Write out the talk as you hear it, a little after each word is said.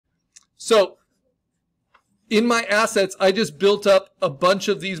So in my assets, I just built up a bunch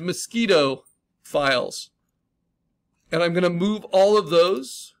of these mosquito files. And I'm going to move all of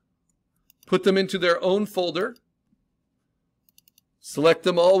those, put them into their own folder, select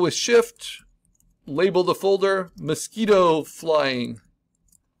them all with Shift, label the folder mosquito flying.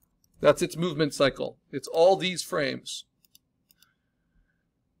 That's its movement cycle. It's all these frames.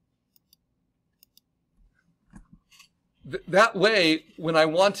 That way, when I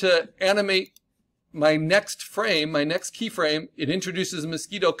want to animate my next frame, my next keyframe, it introduces a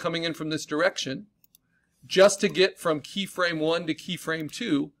mosquito coming in from this direction. Just to get from keyframe 1 to keyframe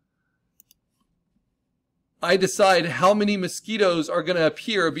 2, I decide how many mosquitoes are going to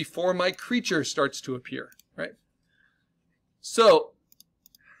appear before my creature starts to appear, right? So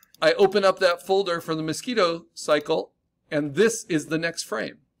I open up that folder for the mosquito cycle, and this is the next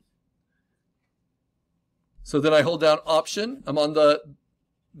frame. So then I hold down Option. I'm on the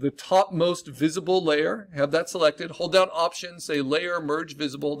topmost visible layer, have that selected. Hold down Option, say Layer Merge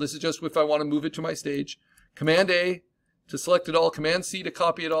Visible. This is just if I want to move it to my stage. Command A to select it all, Command C to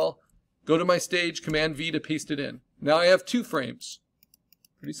copy it all. Go to my stage, Command V to paste it in. Now I have 2 frames.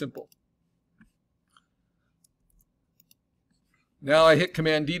 Pretty simple. Now I hit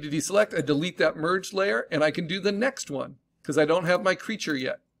Command D to deselect. I delete that merged layer, and I can do the next one because I don't have my creature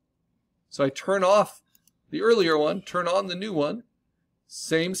yet. So I turn off the earlier one, turn on the new one.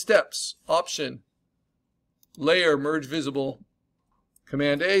 Same steps. Option, Layer, Merge Visible.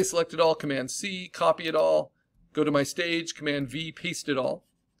 Command A, select it all. Command C, copy it all. Go to my stage. Command V, paste it all.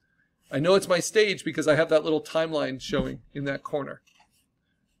 I know it's my stage because I have that little timeline showing in that corner.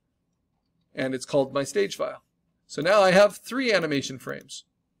 And it's called my stage file. So now I have 3 animation frames.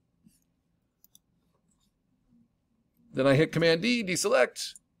 Then I hit Command D,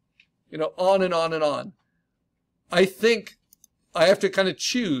 deselect, on and on and on. I think I have to kind of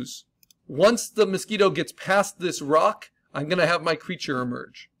choose. Once the mosquito gets past this rock, I'm going to have my creature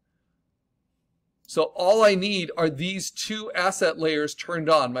emerge. So all I need are these 2 asset layers turned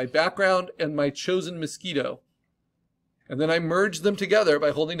on, my background and my chosen mosquito. And then I merge them together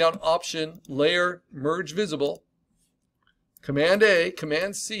by holding down Option, Layer, Merge Visible, Command A,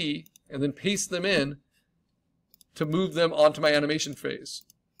 Command C, and then paste them in to move them onto my animation phase.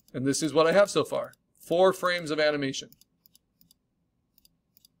 And this is what I have so far. 4 frames of animation.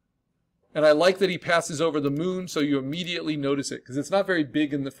 And I like that he passes over the moon so you immediately notice it because it's not very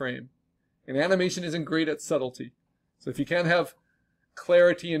big in the frame. And animation isn't great at subtlety. So if you can't have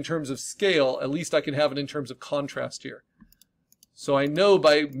clarity in terms of scale, at least I can have it in terms of contrast here. So I know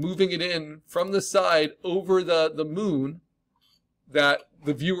by moving it in from the side over the moon that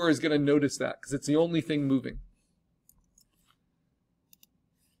the viewer is going to notice that because it's the only thing moving.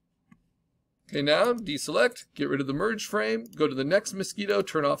 Okay, now deselect, get rid of the merge frame, go to the next mosquito,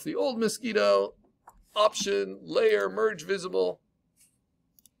 turn off the old mosquito, Option, Layer, Merge Visible,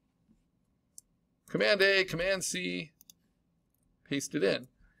 Command A, Command C, paste it in.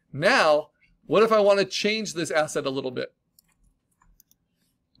 Now, what if I want to change this asset a little bit?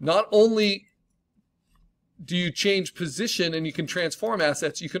 Not only do you change position and you can transform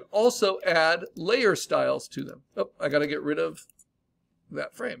assets, you can also add layer styles to them. Oh, I got to get rid of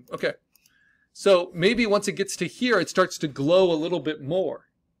that frame. Okay. So maybe once it gets to here, it starts to glow a little bit more.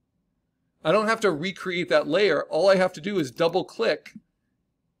 I don't have to recreate that layer. All I have to do is double click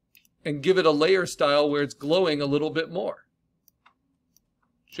and give it a layer style where it's glowing a little bit more.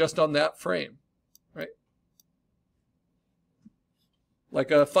 Just on that frame, right? Like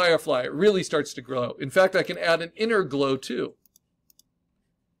a firefly, it really starts to glow. In fact, I can add an inner glow too.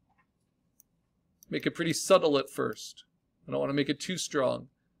 Make it pretty subtle at first. I don't want to make it too strong.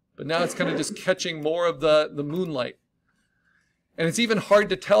 But now it's kind of just catching more of the moonlight. And it's even hard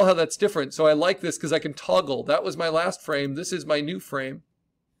to tell how that's different. So I like this because I can toggle. That was my last frame. This is my new frame.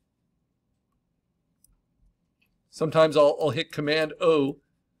 Sometimes I'll hit Command O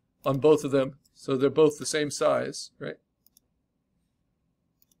on both of them. So they're both the same size, right?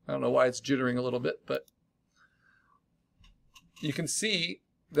 I don't know why it's jittering a little bit, but you can see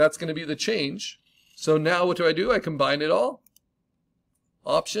that's going to be the change. So now what do? I combine it all.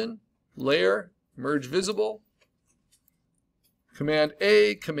 Option, Layer, Merge Visible, Command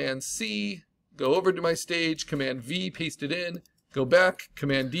A, Command C, go over to my stage, Command V, paste it in, go back,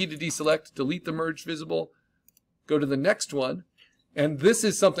 Command D to deselect, delete the Merge Visible, go to the next one, and this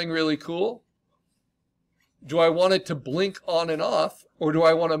is something really cool. Do I want it to blink on and off, or do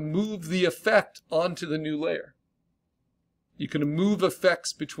I want to move the effect onto the new layer? You can move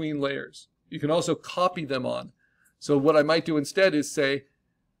effects between layers. You can also copy them on. So what I might do instead is say,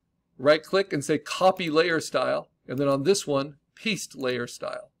 right click and say copy layer style, and then on this one, paste layer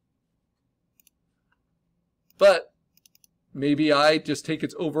style. But maybe I just take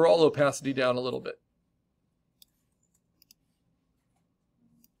its overall opacity down a little bit.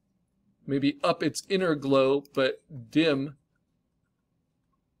 Maybe up its inner glow, but dim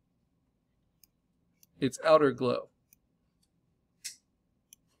its outer glow.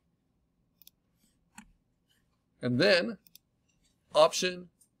 And then, Option,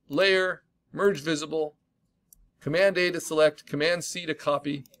 Layer, Merge Visible, Command A to select, Command C to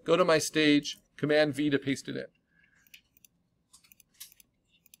copy, go to my stage, Command V to paste it in.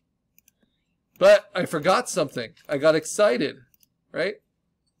 But I forgot something. I got excited, right?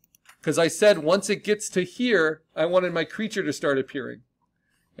 Because I said once it gets to here, I wanted my creature to start appearing.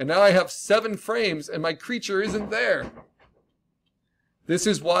 And now I have 7 frames and my creature isn't there. This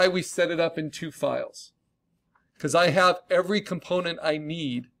is why we set it up in 2 files. Because I have every component I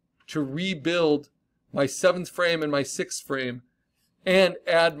need to rebuild my 7th frame and my 6th frame and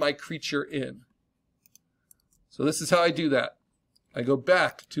add my creature in. So this is how I do that. I go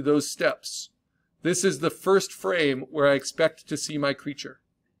back to those steps. This is the first frame where I expect to see my creature.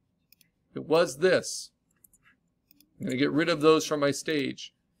 It was this. I'm going to get rid of those from my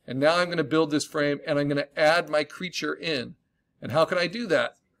stage. And now I'm going to build this frame and I'm going to add my creature in. And how can I do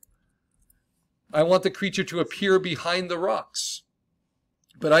that? I want the creature to appear behind the rocks.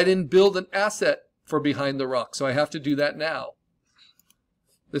 But I didn't build an asset for behind the rocks, so I have to do that now.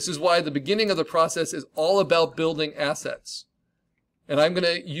 This is why the beginning of the process is all about building assets. And I'm going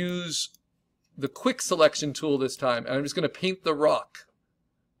to use the quick selection tool this time, and I'm just going to paint the rock.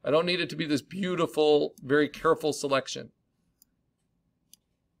 I don't need it to be this beautiful, very careful selection.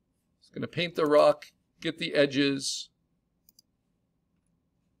 Just going to paint the rock, get the edges.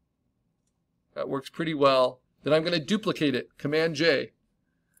 That works pretty well. Then I'm going to duplicate it, Command J.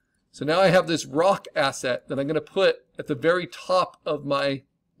 So now I have this rock asset that I'm going to put at the very top of my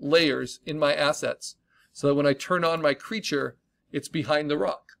layers in my assets, so that when I turn on my creature, it's behind the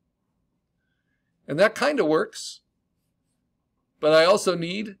rock. And that kind of works. But I also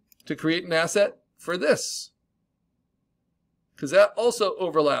need to create an asset for this, because that also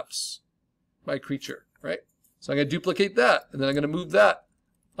overlaps my creature, right? So I'm going to duplicate that, and then I'm going to move that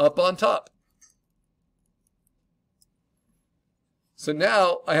up on top. So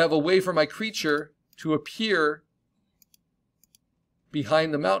now I have a way for my creature to appear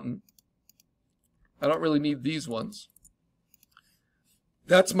behind the mountain. I don't really need these ones.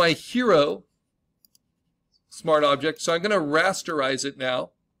 That's my hero smart object. So I'm going to rasterize it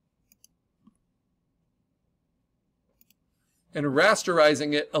now. And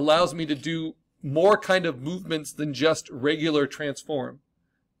rasterizing it allows me to do more kind of movements than just regular transform.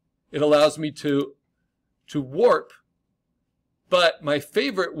 It allows me to warp. But my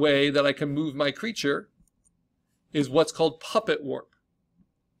favorite way that I can move my creature is what's called puppet warp.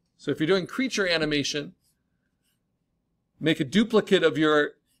 So if you're doing creature animation, make a duplicate of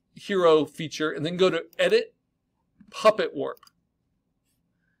your hero feature and then go to Edit, Puppet Warp.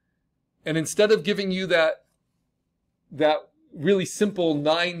 And instead of giving you that really simple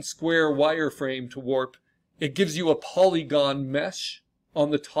 9 square wireframe to warp, it gives you a polygon mesh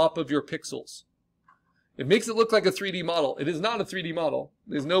on the top of your pixels. It makes it look like a 3D model. It is not a 3D model.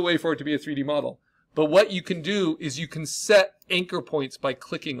 There's no way for it to be a 3D model. But what you can do is you can set anchor points by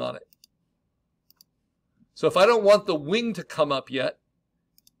clicking on it. So if I don't want the wing to come up yet,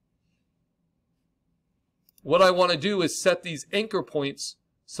 what I want to do is set these anchor points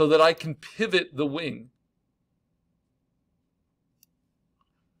so that I can pivot the wing.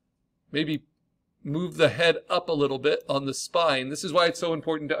 Maybe move the head up a little bit on the spine. This is why it's so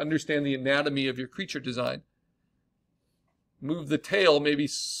important to understand the anatomy of your creature design. Move the tail, maybe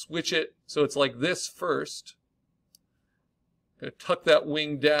switch it so it's like this first. Gonna tuck that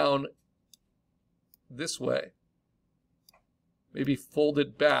wing down this way. Maybe fold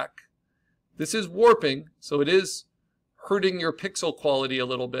it back. This is warping, so it is hurting your pixel quality a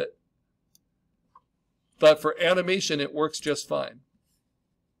little bit. But for animation, it works just fine.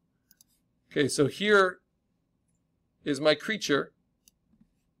 Okay, so here is my creature.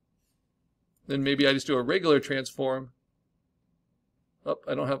 Then maybe I just do a regular transform. Oh,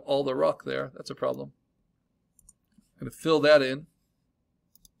 I don't have all the rock there. That's a problem. I'm going to fill that in.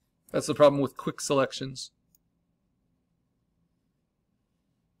 That's the problem with quick selections.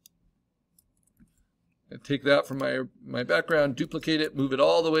 And take that from my background, duplicate it, move it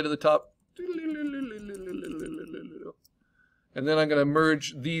all the way to the top. And then I'm going to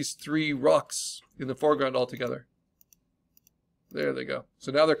merge these 3 rocks in the foreground all together. There they go.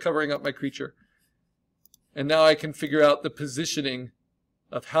 So now they're covering up my creature. And now I can figure out the positioning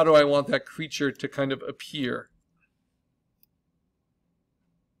of how do I want that creature to kind of appear.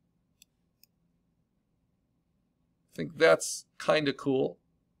 I think that's kind of cool.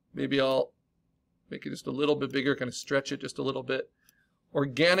 Maybe I'll make it just a little bit bigger, kind of stretch it just a little bit.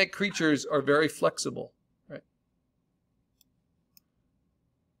 Organic creatures are very flexible, right?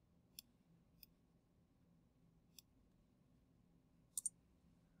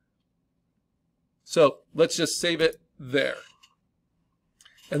 So let's just save it there.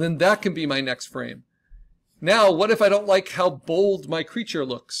 And then that can be my next frame. Now, what if I don't like how bold my creature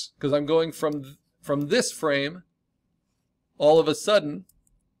looks? Because I'm going from this frame all of a sudden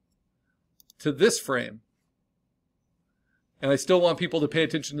to this frame. And I still want people to pay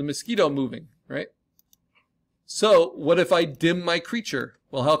attention to the mosquito moving, right? So what if I dim my creature?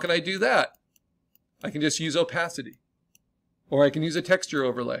 Well, how can I do that? I can just use opacity. Or I can use a texture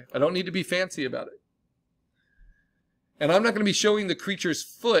overlay. I don't need to be fancy about it. And I'm not going to be showing the creature's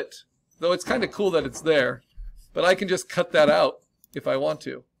foot, though it's kind of cool that it's there. But I can just cut that out if I want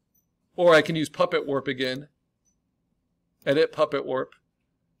to. Or I can use Puppet Warp again. Edit Puppet Warp.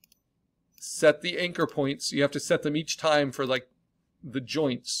 Set the anchor points. You have to set them each time for like the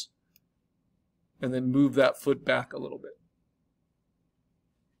joints. And then move that foot back a little bit.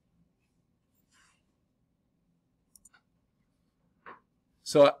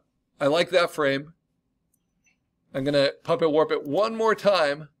 So I like that frame. I'm going to Puppet Warp it one more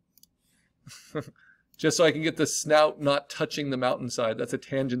time. Just so I can get the snout not touching the mountainside. That's a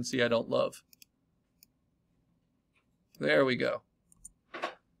tangency I don't love. There we go.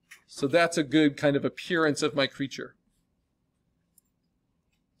 So that's a good kind of appearance of my creature.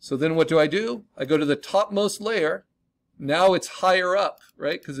 So then what do? I go to the topmost layer. Now it's higher up,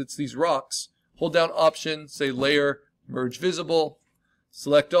 right? Because it's these rocks. Hold down Option, say Layer, Merge Visible.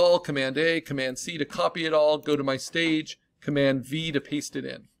 Select all, Command A, Command C to copy it all. Go to my stage, Command V to paste it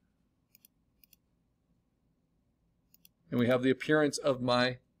in. And we have the appearance of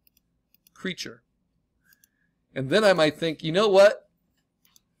my creature. And then I might think, you know what?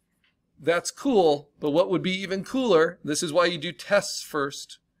 That's cool, but what would be even cooler, this is why you do tests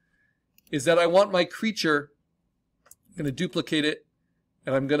first, is that I want my creature, I'm going to duplicate it,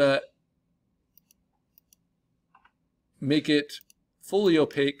 and I'm going to make it fully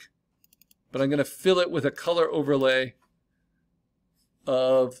opaque, but I'm going to fill it with a color overlay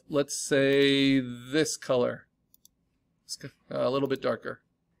of, let's say, this color. A little bit darker.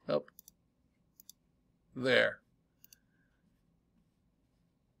 Up. There.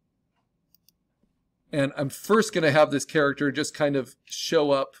 And I'm first going to have this character just kind of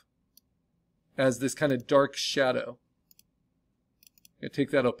show up as this kind of dark shadow. I'm going to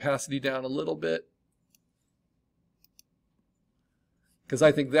take that opacity down a little bit, because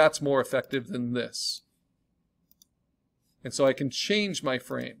I think that's more effective than this. And so I can change my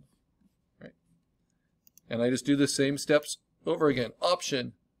frame. Right? And I just do the same steps over again.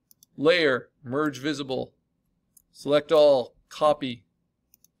 Option, Layer, Merge Visible, Select All, Copy,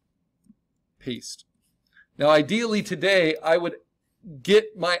 Paste. Now ideally today I would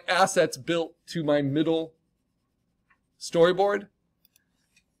get my assets built to my middle storyboard.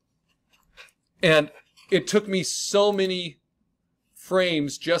 And it took me so many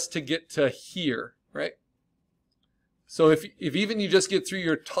frames just to get to here, right? So if even you just get through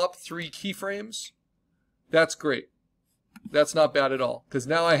your top 3 keyframes, that's great. That's not bad at all, because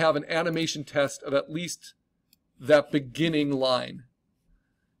now I have an animation test of at least that beginning line.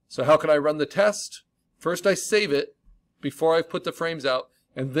 So how can I run the test? First I save it before I put the frames out,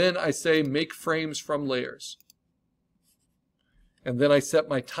 and then I say make frames from layers. And then I set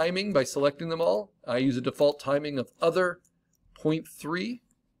my timing by selecting them all. I use a default timing of other 0.3,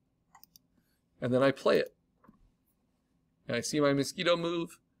 and then I play it. And I see my mosquito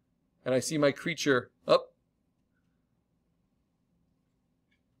move, and I see my creature up.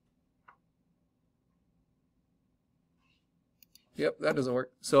 Yep, that doesn't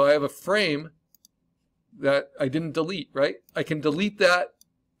work. So I have a frame that I didn't delete, right? I can delete that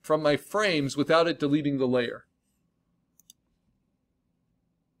from my frames without it deleting the layer.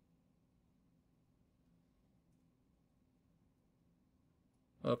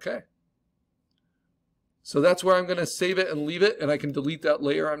 Okay. So that's where I'm going to save it and leave it, and I can delete that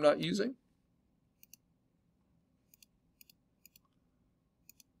layer I'm not using.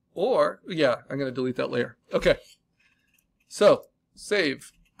 Or, yeah, I'm going to delete that layer. Okay. So,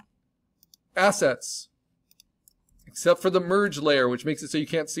 save. Assets. Except for the merge layer, which makes it so you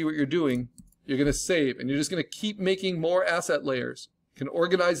can't see what you're doing, you're going to save. And you're just going to keep making more asset layers. You can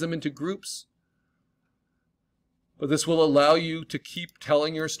organize them into groups. But this will allow you to keep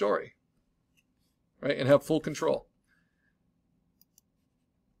telling your story, right? And have full control.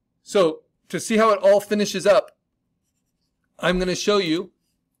 So to see how it all finishes up, I'm going to show you